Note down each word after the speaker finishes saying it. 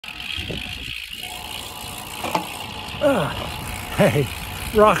Hey,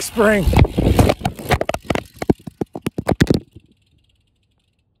 Rock Spring.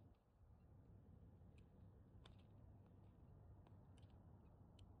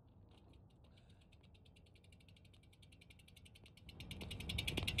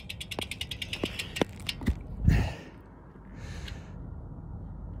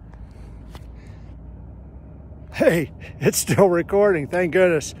 Hey, it's still recording, thank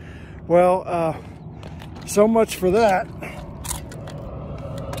goodness. Well, so much for that.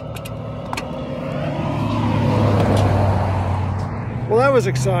 Well, that was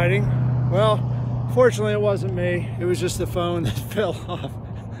exciting. Well, fortunately it wasn't me. It was just the phone that fell off.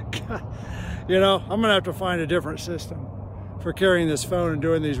 You know, I'm gonna have to find a different system for carrying this phone and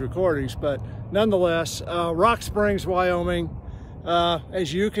doing these recordings, but nonetheless, Rock Springs, Wyoming,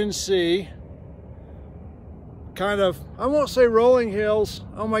 as you can see, kind of, I won't say rolling hills.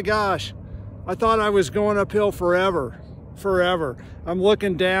 Oh my gosh, I thought I was going uphill forever. I'm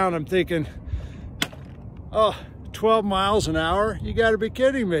looking down, I'm thinking, oh, 12 miles an hour? You gotta be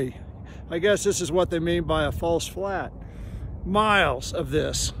kidding me. I guess this is what they mean by a false flat. Miles of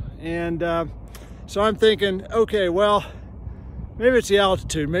this. And so I'm thinking, okay, well, maybe it's the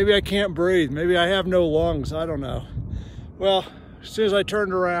altitude. Maybe I can't breathe. Maybe I have no lungs, I don't know. Well, as soon as I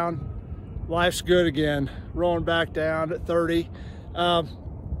turned around, life's good again, rolling back down at 30.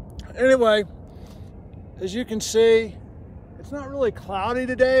 Anyway, as you can see, it's not really cloudy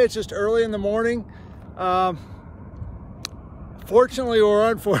today. It's just early in the morning. Fortunately or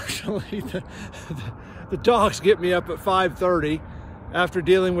unfortunately, the dogs get me up at 5:30. After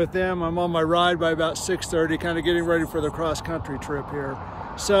dealing with them, I'm on my ride by about 6:30, kind of getting ready for the cross-country trip here.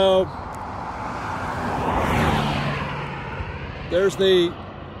 So there's the,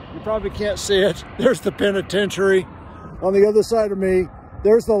 you probably can't see it, there's the penitentiary. On the other side of me,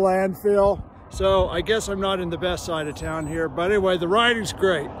 there's the landfill. So I guess I'm not in the best side of town here, but anyway, the riding's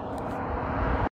great.